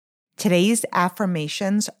Today's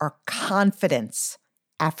affirmations are confidence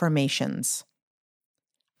affirmations.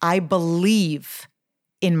 I believe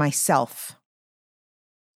in myself.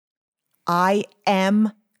 I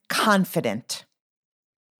am confident.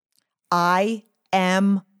 I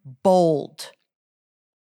am bold.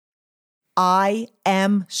 I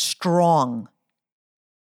am strong.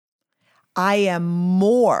 I am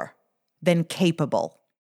more than capable.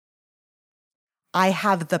 I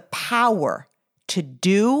have the power to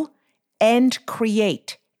do and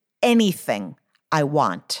create anything I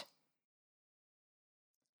want.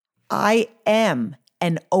 I am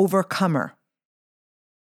an overcomer.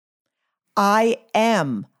 I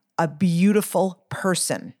am a beautiful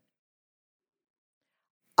person.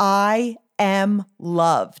 I am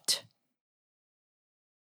loved.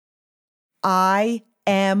 I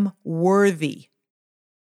am worthy.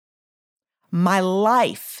 My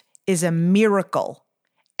life is a miracle,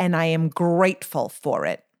 and I am grateful for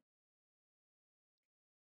it.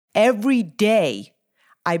 Every day,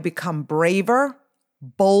 I become braver,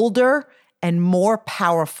 bolder, and more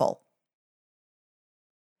powerful.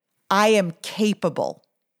 I am capable.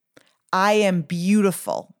 I am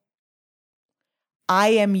beautiful. I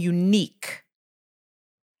am unique.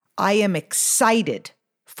 I am excited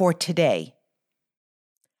for today.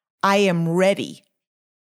 I am ready.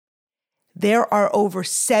 There are over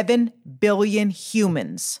 7 billion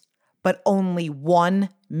humans, but only one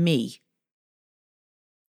me.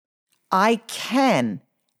 I can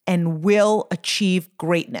and will achieve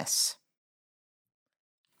greatness.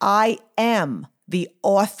 I am the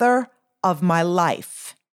author of my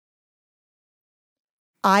life.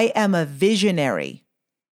 I am a visionary.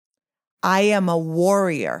 I am a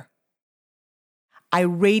warrior. I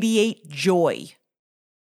radiate joy.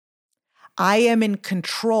 I am in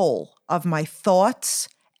control of my thoughts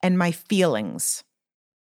and my feelings.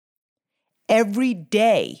 Every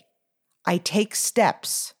day, I take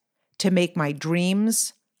steps to make my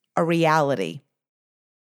dreams a reality.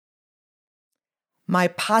 My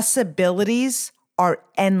possibilities are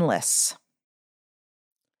endless.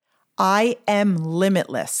 I am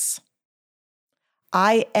limitless.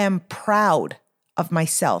 I am proud of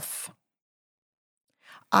myself.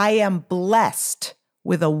 I am blessed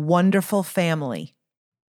with a wonderful family.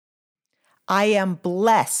 I am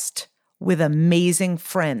blessed with amazing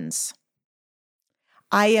friends.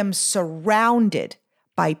 I am surrounded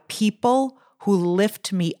by people who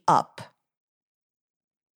lift me up.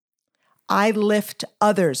 I lift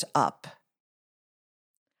others up.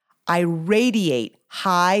 I radiate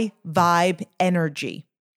high vibe energy.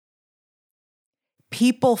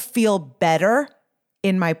 People feel better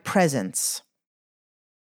in my presence.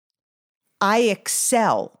 I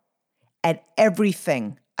excel at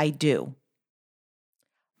everything I do.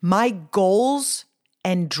 My goals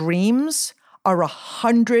and dreams are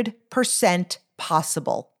 100%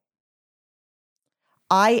 possible.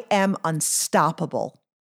 I am unstoppable.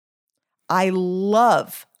 I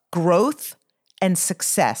love growth and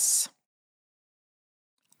success.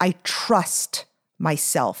 I trust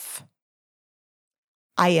myself.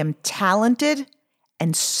 I am talented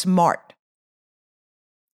and smart.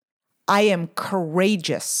 I am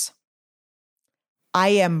courageous. I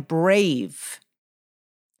am brave.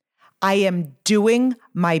 I am doing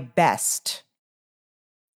my best.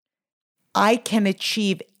 I can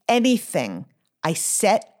achieve anything I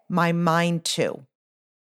set my mind to.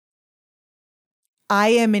 I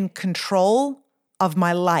am in control of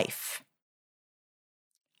my life.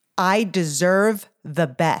 I deserve the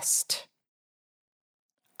best.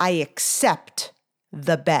 I accept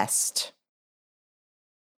the best.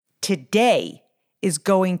 Today is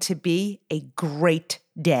going to be a great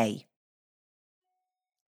day.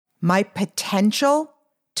 My potential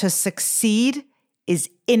to succeed is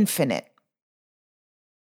infinite.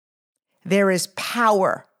 There is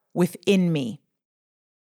power within me.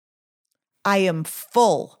 I am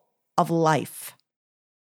full of life.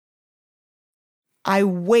 I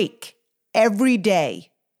wake every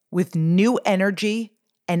day with new energy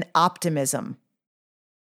and optimism.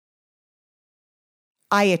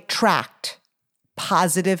 I attract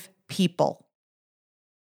positive people.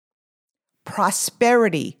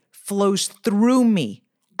 Prosperity flows through me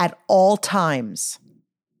at all times.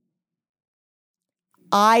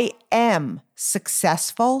 I am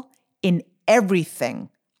successful in everything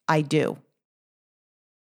I do.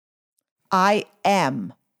 I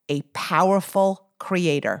am a powerful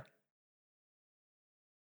creator.